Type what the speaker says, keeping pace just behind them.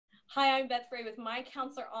Hi, I'm Beth Ray with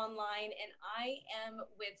MyCounselor.Online, and I am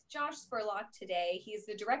with Josh Spurlock today. He's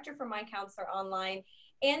the director for MyCounselor.Online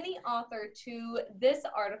and the author to this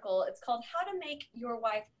article. It's called How to Make Your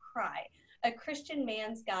Wife Cry, a Christian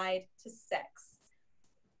Man's Guide to Sex.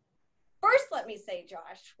 First, let me say,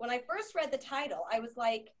 Josh, when I first read the title, I was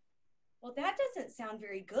like, well, that doesn't sound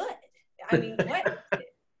very good. I mean, what? Is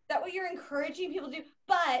that what you're encouraging people to do?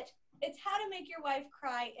 But it's how to make your wife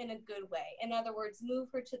cry in a good way. In other words, move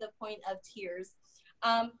her to the point of tears,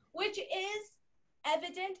 which is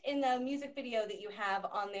evident in the music video that you have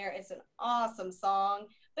on there. It's an awesome song,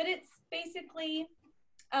 but it's basically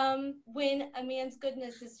when a man's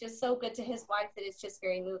goodness is just so good to his wife that it's just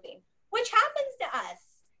very moving, which happens to us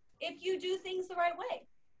if you do things the right way.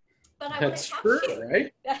 But I want to talk to you,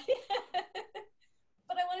 right? But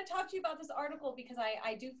I want to talk to you about this article because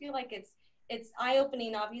I do feel like it's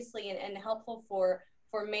eye-opening, obviously, and helpful for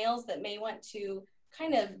males that may want to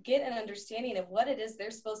kind of get an understanding of what it is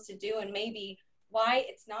they're supposed to do and maybe why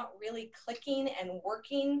it's not really clicking and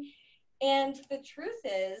working. And the truth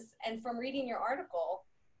is, and from reading your article,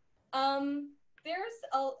 men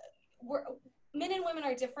and women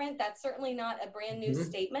are different. That's certainly not a brand new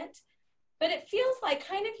statement. But it feels like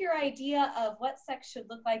kind of your idea of what sex should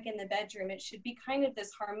look like in the bedroom. It should be kind of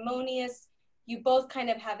this harmonious, you both kind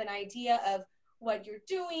of have an idea of what you're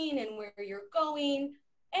doing and where you're going.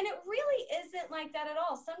 And it really isn't like that at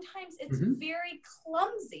all. Sometimes it's very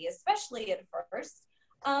clumsy, especially at first.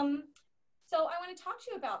 So I want to talk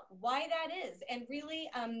to you about why that is and really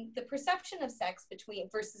the perception of sex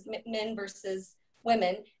versus men versus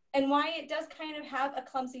women and why it does kind of have a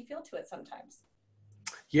clumsy feel to it sometimes.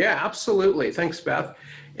 Yeah, absolutely. Thanks, Beth.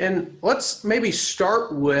 And let's maybe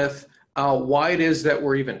start with why it is that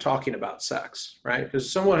we're even talking about sex, right? Because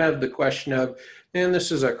someone had the question of, and this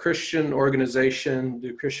is a Christian organization,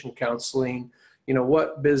 do Christian counseling,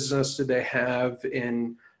 what business do they have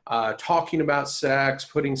in talking about sex,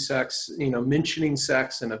 putting sex, mentioning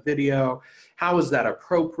sex in a video? How is that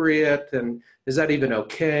appropriate? And is that even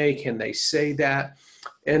okay? Can they say that?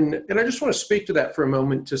 And I just want to speak to that for a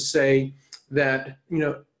moment to say that,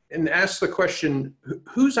 and ask the question,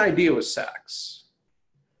 whose idea was sex?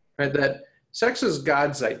 Right? That sex is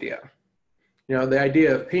God's idea. The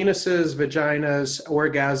idea of penises, vaginas,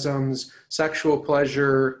 orgasms, sexual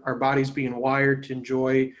pleasure, our bodies being wired to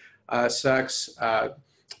enjoy sex,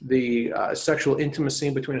 the sexual intimacy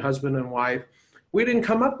between husband and wife. We didn't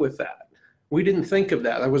come up with that. We didn't think of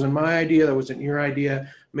that. That wasn't my idea. That wasn't your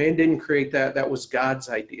idea. Man didn't create that. That was God's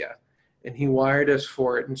idea. And he wired us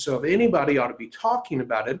for it. And so if anybody ought to be talking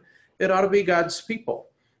about it, it ought to be God's people.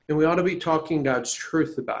 And we ought to be talking God's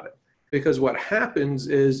truth about it. Because what happens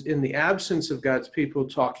is in the absence of God's people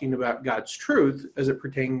talking about God's truth as it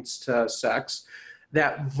pertains to sex,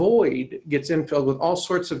 that void gets infilled with all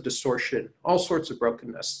sorts of distortion, all sorts of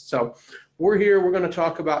brokenness. So we're here, we're going to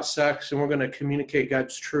talk about sex, and we're going to communicate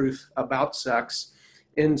God's truth about sex.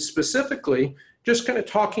 And specifically, just kind of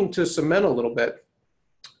talking to some men a little bit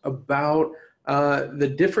about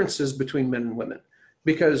the differences between men and women.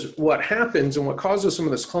 Because what happens and what causes some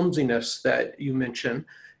of this clumsiness that you mentioned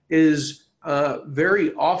is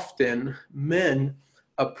very often men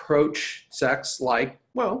approach sex like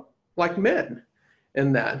men.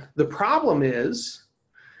 And that the problem is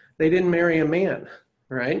they didn't marry a man,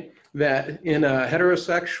 right? That in a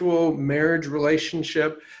heterosexual marriage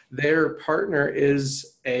relationship, their partner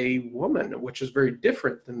is a woman, which is very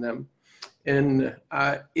different than them. And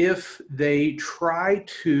if they try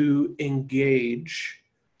to engage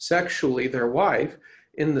sexually their wife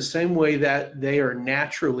in the same way that they are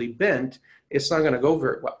naturally bent, it's not going to go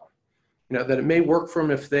very well. That it may work for them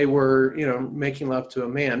if they were, making love to a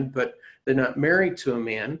man, but they're not married to a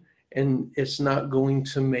man, and it's not going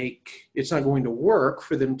to work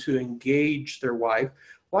for them to engage their wife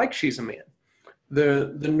like she's a man.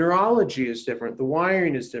 The neurology is different. The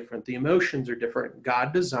wiring is different. The emotions are different.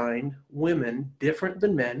 God designed women different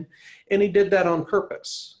than men, and he did that on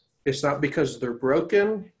purpose. It's not because they're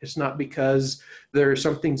broken. It's not because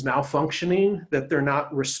something's malfunctioning, that they're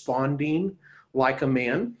not responding like a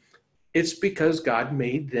man. It's because God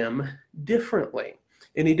made them differently,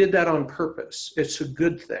 and he did that on purpose. It's a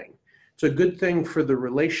good thing. It's a good thing for the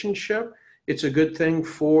relationship. It's a good thing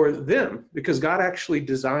for them because God actually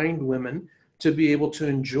designed women to be able to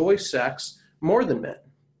enjoy sex more than men.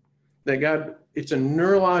 It's a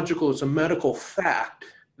neurological, it's a medical fact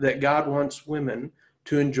that God wants women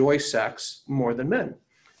to enjoy sex more than men.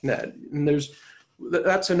 And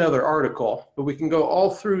that's another article, but we can go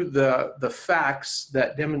all through the facts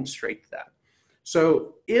that demonstrate that.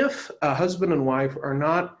 So if a husband and wife are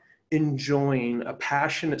not enjoying a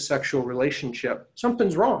passionate sexual relationship,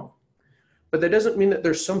 something's wrong. But that doesn't mean that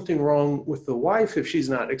there's something wrong with the wife if she's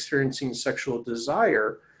not experiencing sexual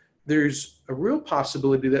desire. There's a real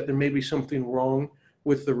possibility that there may be something wrong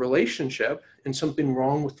with the relationship and something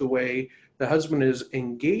wrong with the way the husband is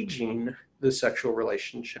engaging the sexual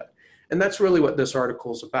relationship. And that's really what this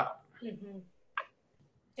article is about. Mm-hmm.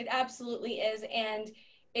 It absolutely is. And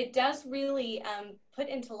it does really put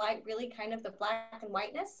into light really kind of the black and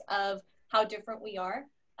whiteness of how different we are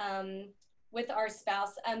with our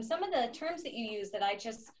spouse. Some of the terms that you use that I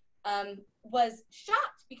just was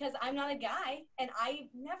shocked, because I'm not a guy and I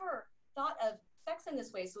never thought of sex in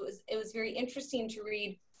this way. So it was very interesting to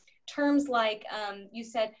read terms like you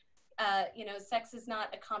said, sex is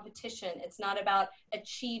not a competition. It's not about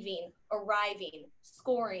achieving, arriving,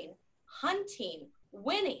 scoring, hunting,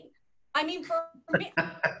 winning. I mean, for me,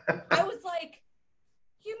 I was like,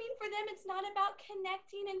 you mean for them it's not about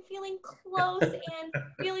connecting and feeling close and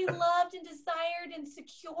feeling loved and desired and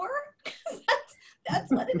secure?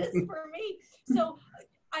 that's what it is for me. So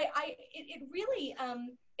it really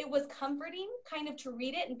it was comforting kind of to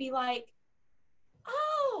read it and be like,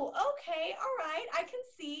 oh, okay, all right, I can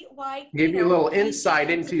see why. Give you a little insight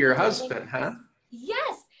into your husband, huh?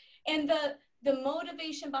 Yes, and the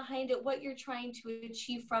motivation behind it, what you're trying to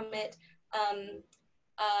achieve from it,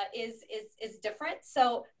 is different.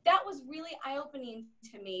 So that was really eye-opening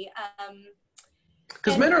to me.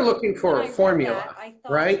 Because men are looking for a formula,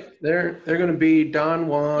 right? They're going to be Don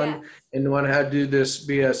Juan, yes, and want to do this,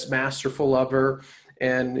 be a masterful lover,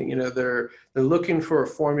 and they're looking for a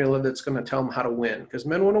formula that's going to tell them how to win. Because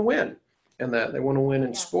men want to win, and that they want to win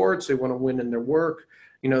in sports, they want to win in their work.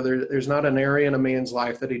 There's not an area in a man's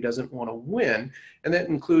life that he doesn't want to win, and that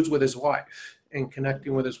includes with his wife and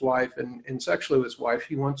connecting with his wife and sexually with his wife.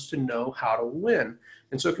 He wants to know how to win,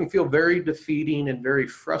 and so it can feel very defeating and very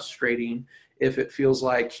frustrating if it feels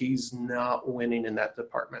like he's not winning in that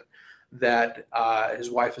department, that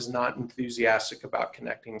his wife is not enthusiastic about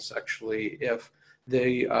connecting sexually, if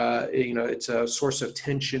they, it's a source of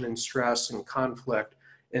tension and stress and conflict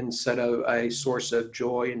instead of a source of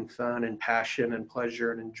joy and fun and passion and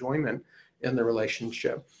pleasure and enjoyment in the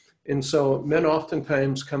relationship. And so men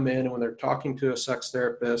oftentimes come in, and when they're talking to a sex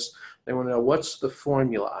therapist, they want to know, what's the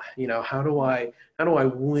formula? How do I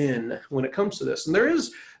win when it comes to this? And there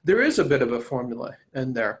is a bit of a formula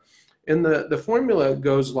in there. And the formula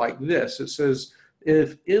goes like this. It says,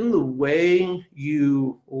 if in the way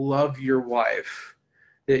you love your wife,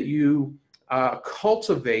 that you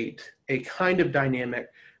cultivate a kind of dynamic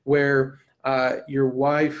where your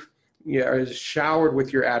wife is showered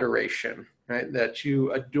with your adoration, right? That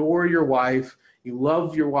you adore your wife, you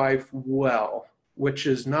love your wife well, which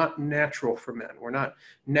is not natural for men. We're not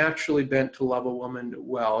naturally bent to love a woman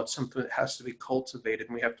well. It's something that has to be cultivated,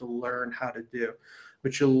 and we have to learn how to do.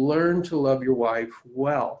 But you learn to love your wife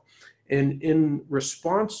well. And in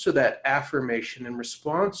response to that affirmation, in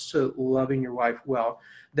response to loving your wife well,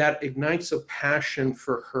 that ignites a passion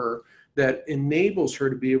for her that enables her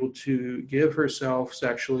to be able to give herself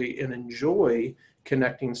sexually and enjoy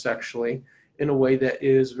connecting sexually in a way that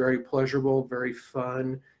is very pleasurable, very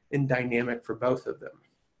fun, and dynamic for both of them.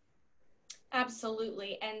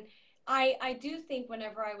 Absolutely. And I do think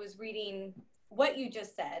whenever I was reading what you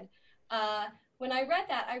just said, when I read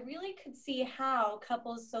that, I really could see how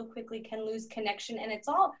couples so quickly can lose connection, and it's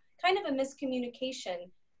all kind of a miscommunication.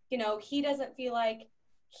 He doesn't feel like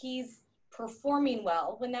he's performing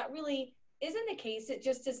well when that really isn't the case. It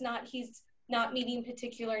just is not, he's not meeting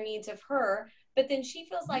particular needs of her. But then she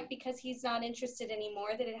feels like because he's not interested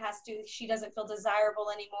anymore, that she doesn't feel desirable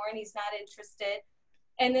anymore, and he's not interested.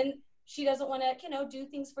 And then she doesn't want to, do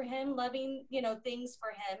things for him, loving, things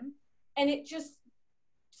for him. And it just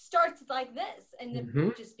starts like this, and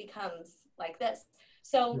it just becomes like this.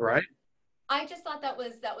 So right. I just thought that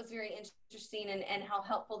was very interesting, and how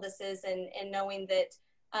helpful this is, and knowing that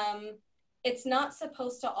it's not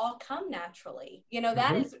supposed to all come naturally.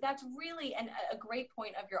 That's really a great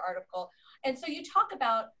point of your article. And so you talk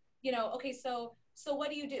about, okay, so what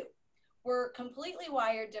do you do? We're completely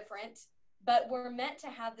wired different, but we're meant to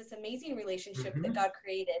have this amazing relationship that God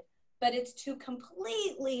created, but it's two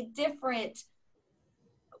completely different,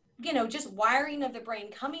 just wiring of the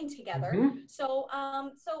brain coming together. So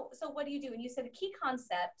what do you do? And you said a key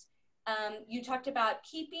concept, you talked about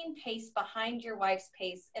keeping pace behind your wife's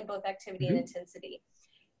pace in both activity and intensity.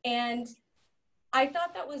 And I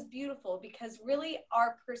thought that was beautiful, because really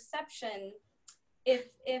our perception, if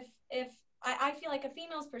I feel like a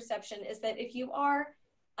female's perception is that if you are,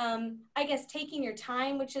 I guess, taking your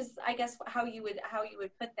time, which is, I guess, how you would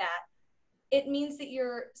put that, it means that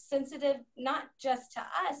you're sensitive, not just to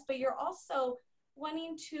us, but you're also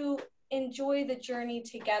wanting to enjoy the journey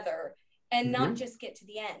together. and not Mm-hmm. just get to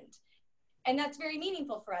the end. And that's very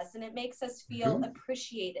meaningful for us, and it makes us feel Mm-hmm.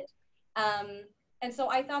 appreciated. And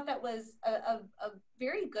so I thought that was a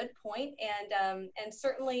very good point, and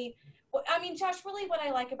certainly, I mean, Josh, really what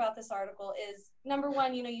I like about this article is, number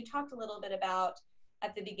one, you talked a little bit about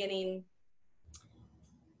at the beginning,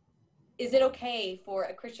 is it okay for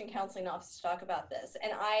a Christian counseling office to talk about this?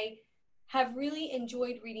 And I have really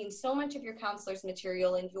enjoyed reading so much of your counselor's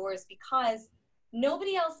material and yours, because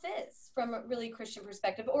nobody else is, from a really Christian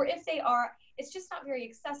perspective, or if they are, it's just not very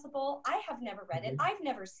accessible. I have never read it. I've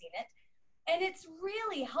never seen it. And it's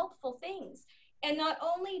really helpful things. And not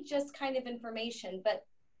only just kind of information, but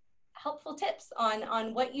helpful tips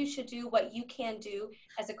on what you should do, what you can do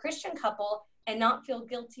as a Christian couple, and not feel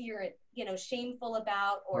guilty or shameful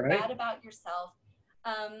about or Right. bad about yourself.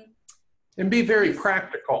 Um, And be very these,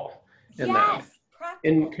 practical in that, yes,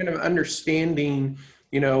 and practical. kind of understanding,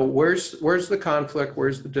 where's the conflict,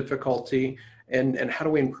 where's the difficulty, and how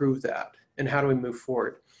do we improve that, and how do we move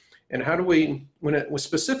forward, and how do we,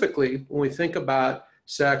 specifically when we think about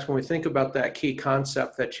sex, when we think about that key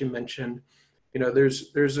concept that you mentioned,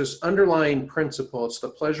 there's this underlying principle. It's the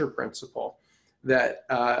pleasure principle that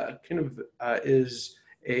is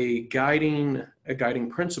a guiding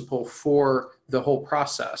principle for the whole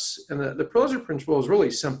process. And the pleasure principle is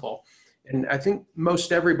really simple, and I think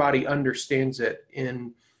most everybody understands it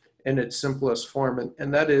in its simplest form,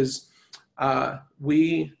 and that is,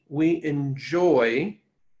 we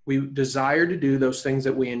desire to do those things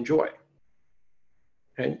that we enjoy.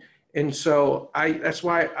 Okay? And so that's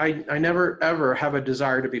why I never ever have a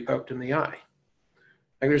desire to be poked in the eye.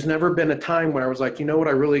 Like, there's never been a time when I was like, you know what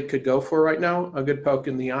I really could go for right now? A good poke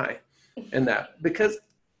in the eye. And that, because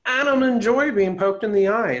I don't enjoy being poked in the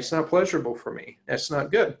eye. It's not pleasurable for me. That's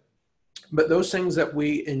not good. But those things that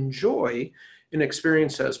we enjoy and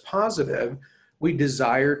experience as positive, we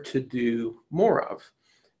desire to do more of.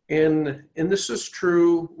 And this is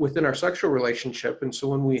true within our sexual relationship. And so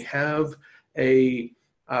when we have a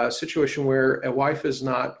situation where a wife is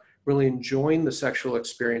not really enjoying the sexual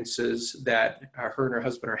experiences that her and her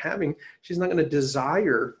husband are having, she's not going to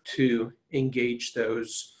desire to engage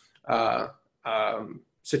those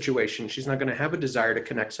situations. She's not going to have a desire to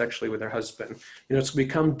connect sexually with her husband. It's going to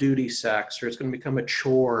become duty sex, or it's going to become a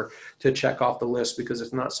chore to check off the list because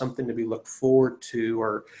it's not something to be looked forward to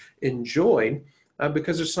or enjoyed.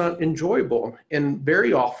 Because it's not enjoyable. And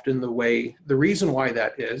very often the reason why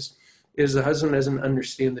that is the husband doesn't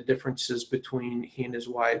understand the differences between he and his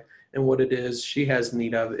wife and what it is she has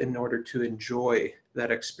need of in order to enjoy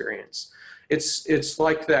that experience. It's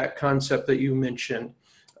like that concept that you mentioned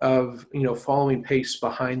of, following pace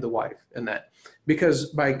behind the wife, and that,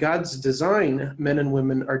 because by God's design, men and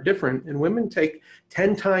women are different, and women take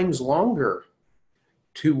 10 times longer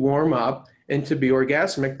to warm up and to be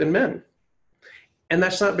orgasmic than men. And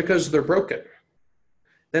that's not because they're broken.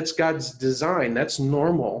 That's God's design. That's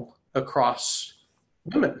normal across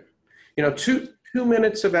women. Two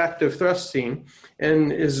minutes of active thrusting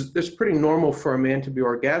and is pretty normal for a man to be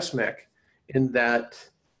orgasmic in that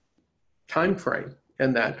time frame.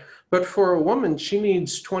 And that, but for a woman, she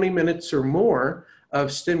needs 20 minutes or more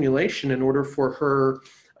of stimulation in order for her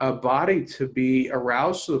body to be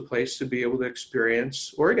aroused to the place to be able to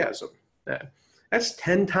experience orgasm. That's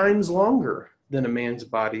 10 times longer than a man's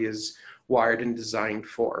body is wired and designed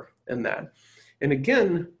for. And that, and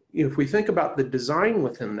again, if we think about the design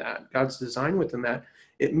within that, God's design within that,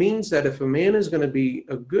 it means that if a man is going to be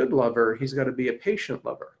a good lover, he's got to be a patient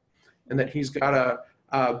lover, and that he's got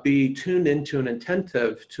to be tuned into and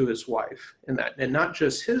attentive to his wife, and that, and not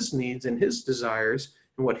just his needs and his desires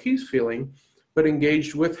and what he's feeling, but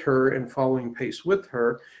engaged with her and following pace with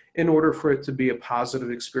her in order for it to be a positive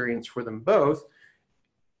experience for them both,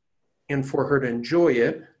 and for her to enjoy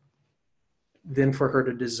it, then for her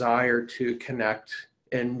to desire to connect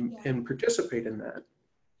and participate in that.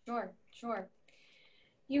 Sure.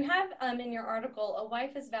 You have in your article, a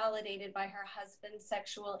wife is validated by her husband's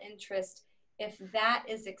sexual interest if that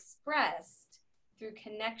is expressed through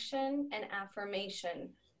connection and affirmation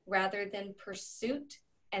rather than pursuit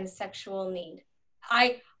and sexual need.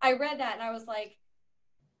 I read that and I was like,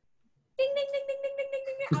 ding, ding, ding, ding, ding, ding,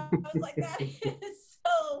 ding, ding. I was like, that is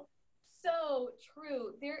so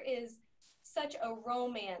true. There is such a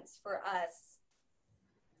romance for us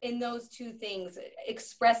in those two things,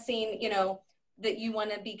 expressing, that you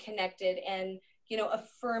want to be connected, and,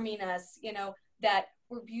 affirming us, that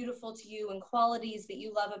we're beautiful to you and qualities that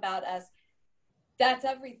you love about us. That's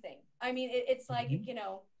everything. I mean, it's like,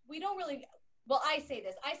 we don't really, well, I say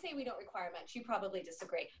we don't require much. You probably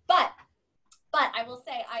disagree, but I will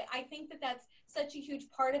say, I think that that's such a huge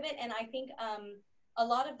part of it. And I think, a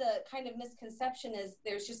lot of the kind of misconception is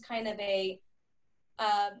there's just kind of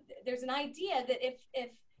there's an idea that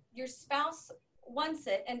if your spouse wants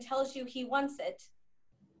it and tells you he wants it,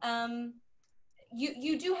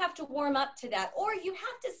 you do have to warm up to that, or you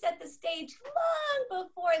have to set the stage long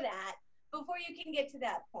before that, before you can get to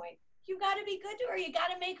that point. You got to be good to her. You got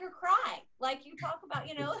to make her cry, like you talk about.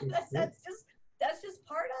 That's just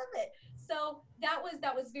part of it. So that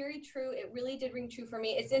was very true. It really did ring true for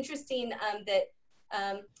me. It's interesting that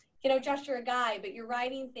Josh, you're a guy, but you're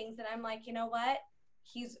writing things, and I'm like, you know what?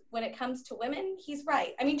 When it comes to women, he's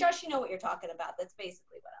right. I mean, Josh, you know what you're talking about. That's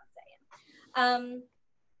basically what I'm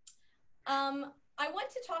saying. I want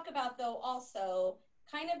to talk about, though, also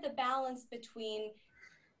kind of the balance between,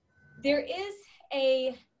 there is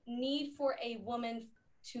a need for a woman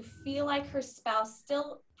to feel like her spouse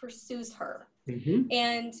still pursues her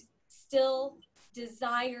and still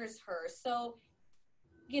desires her. So,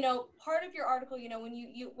 part of your article,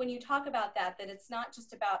 when you talk about that it's not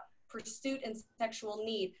just about pursuit and sexual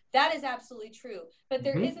need, that is absolutely true. But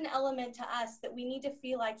there is an element to us that we need to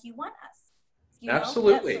feel like you want us.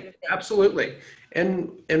 Absolutely. That sort of thing. Absolutely.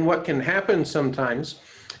 And what can happen sometimes,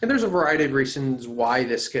 and there's a variety of reasons why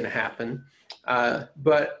this can happen,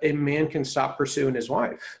 but a man can stop pursuing his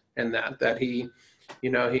wife, and that he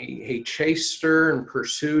chased her and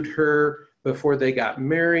pursued her before they got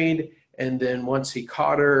married, and then once he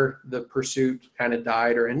caught her, the pursuit kind of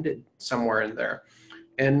died or ended somewhere in there.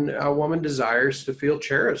 And a woman desires to feel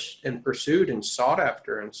cherished and pursued and sought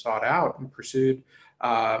after and sought out and pursued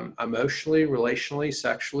emotionally, relationally,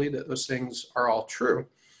 sexually, that those things are all true.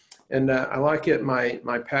 And I like it.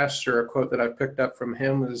 My pastor, a quote that I picked up from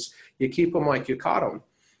him is, "You keep them like you caught them."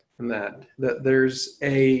 And that there's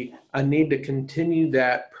a need to continue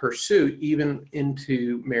that pursuit even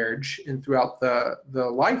into marriage and throughout the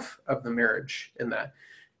life of the marriage in that.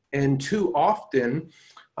 And too often,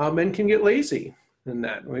 men can get lazy in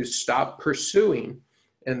that. We stop pursuing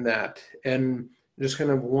in that and just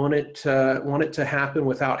kind of want it to happen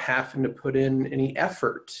without having to put in any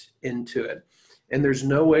effort into it. And there's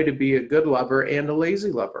no way to be a good lover and a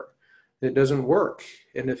lazy lover. It doesn't work.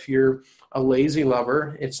 And if you're a lazy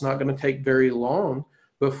lover, it's not going to take very long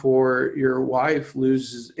before your wife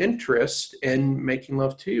loses interest in making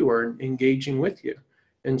love to you or engaging with you.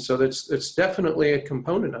 And so that's definitely a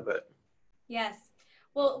component of it. Yes.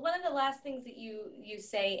 Well, one of the last things that you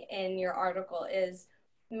say in your article is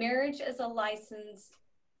marriage is a license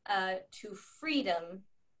to freedom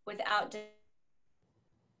without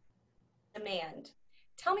demand.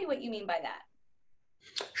 Tell me what you mean by that.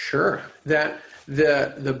 Sure. That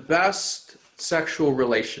the best sexual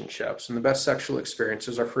relationships and the best sexual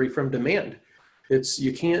experiences are free from demand.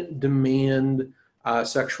 You can't demand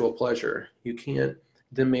sexual pleasure. You can't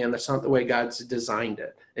demand. That's not the way God's designed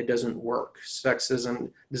it. It doesn't work. Sex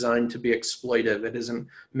isn't designed to be exploitive. It isn't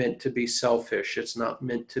meant to be selfish. It's not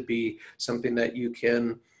meant to be something that you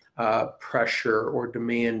can pressure or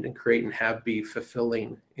demand and create and have be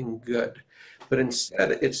fulfilling and good. But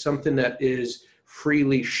instead, it's something that is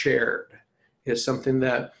freely shared. It's something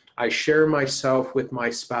that I share myself with my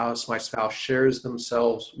spouse shares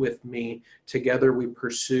themselves with me. Together we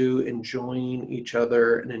pursue enjoying each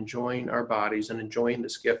other and enjoying our bodies and enjoying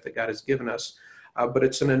this gift that God has given us. But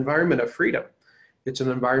it's an environment of freedom. It's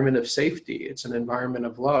an environment of safety. It's an environment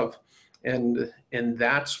of love. And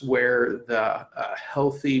that's where the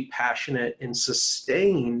healthy, passionate, and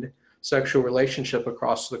sustained sexual relationship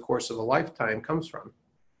across the course of a lifetime comes from.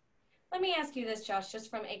 Let me ask you this, Josh, just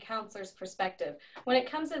from a counselor's perspective. When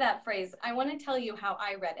it comes to that phrase, I want to tell you how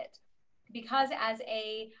I read it. Because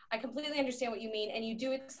I completely understand what you mean, and you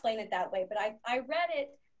do explain it that way, but I read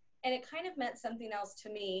it, and it kind of meant something else to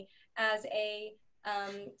me as a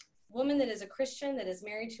woman that is a Christian, that is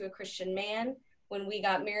married to a Christian man. When we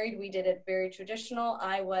got married, we did it very traditional.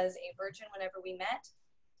 I was a virgin whenever we met.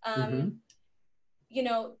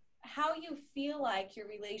 How you feel like your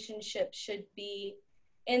relationship should be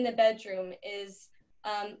in the bedroom is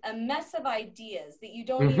a mess of ideas that you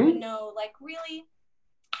don't even know, like, really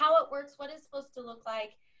how it works, what it's supposed to look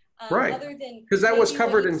like, right? Other than because that was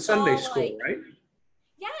covered in Sunday school, right?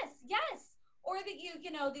 Yes. Or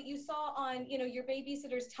that you saw on, your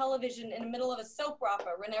babysitter's television in the middle of a soap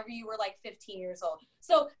opera whenever you were like 15 years old.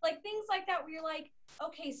 So like things like that where you're like,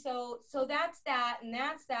 okay, so that's that, and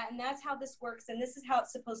that's how this works, and this is how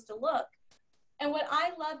it's supposed to look. And what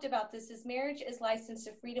I loved about this is marriage is licensed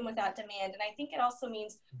to freedom without demand. And I think it also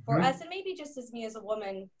means for us, and maybe just as me as a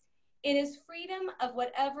woman, it is freedom of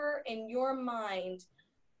whatever in your mind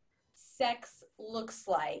sex looks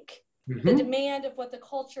like. The demand of what the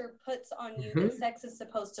culture puts on you that sex is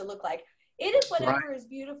supposed to look like. It is Right. whatever is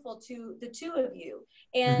beautiful to the two of you,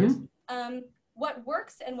 and Hmm. what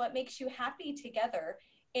works and what makes you happy together.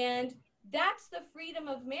 And that's the freedom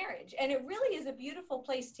of marriage. And it really is a beautiful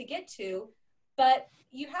place to get to, but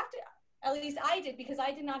you have to, at least I did, because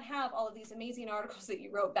I did not have all of these amazing articles that you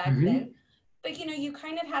wrote back Hmm. then. But you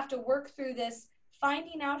kind of have to work through this,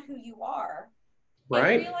 finding out who you are and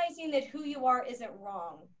Right. realizing that who you are isn't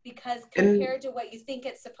wrong, because And compared to what you think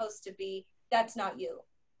it's supposed to be, that's not you.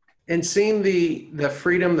 and seeing the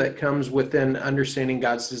freedom that comes within understanding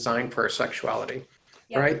God's design for our sexuality,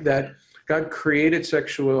 Yep. right? That God created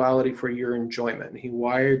sexuality for your enjoyment. He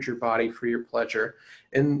wired your body for your pleasure.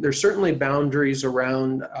 And there's certainly boundaries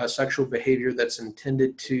around sexual behavior that's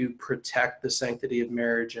intended to protect the sanctity of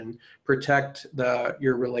marriage and protect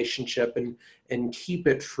your relationship and keep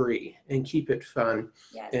it free and keep it fun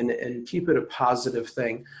Yes. and keep it a positive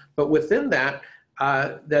thing. But within that,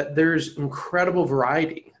 that there's incredible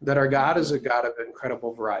variety, that our God is a God of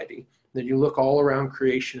incredible variety, that you look all around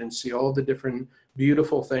creation and see all the different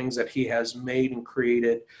beautiful things that he has made and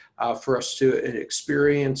created for us to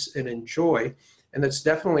experience and enjoy. And that's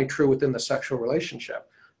definitely true within the sexual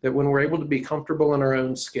relationship, that when we're able to be comfortable in our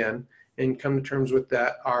own skin and come to terms with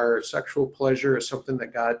that, our sexual pleasure is something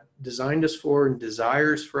that God designed us for and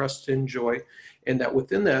desires for us to enjoy. And that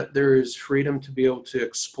within that, there is freedom to be able to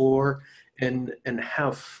explore and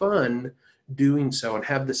have fun doing so, and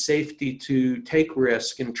have the safety to take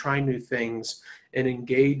risk and try new things and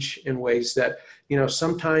engage in ways that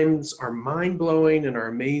sometimes are mind-blowing and are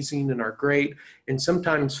amazing and are great, and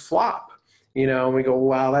sometimes flop. And we go,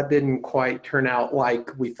 wow, that didn't quite turn out like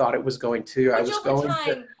we thought it was going to. Which over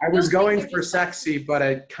time, I was those things going are for just fun. sexy, but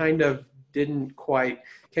it kind of didn't quite,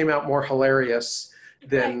 came out more hilarious Right.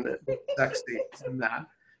 than sexy in that.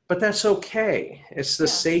 But that's okay. It's the Yeah.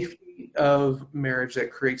 safety of marriage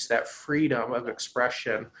that creates that freedom of Yeah.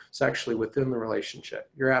 expression sexually within the relationship.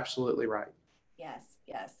 You're absolutely right. Yes.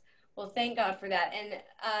 Yes. Well, thank God for that. And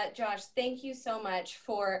Josh, thank you so much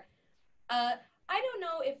for. Uh, I don't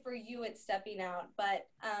know if for you it's stepping out, but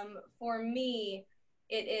for me,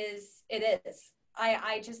 it is. It is.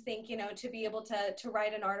 I just think to be able to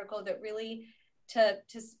write an article that really to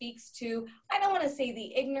speaks to, I don't want to say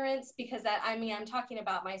the ignorance, because that, I mean, I'm talking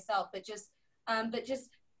about myself, but just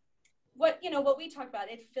what we talked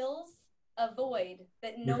about. It fills a void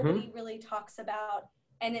that Mm-hmm. nobody really talks about,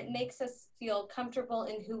 and it makes us feel comfortable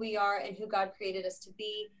in who we are and who God created us to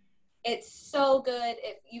be. It's so good.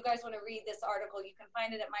 If you guys want to read this article, you can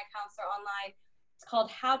find it at MyCounselor.Online. It's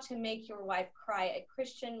called How to Make Your Wife Cry, a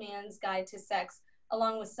Christian Man's Guide to Sex,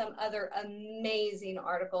 along with some other amazing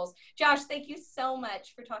articles. Josh, thank you so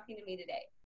much for talking to me today.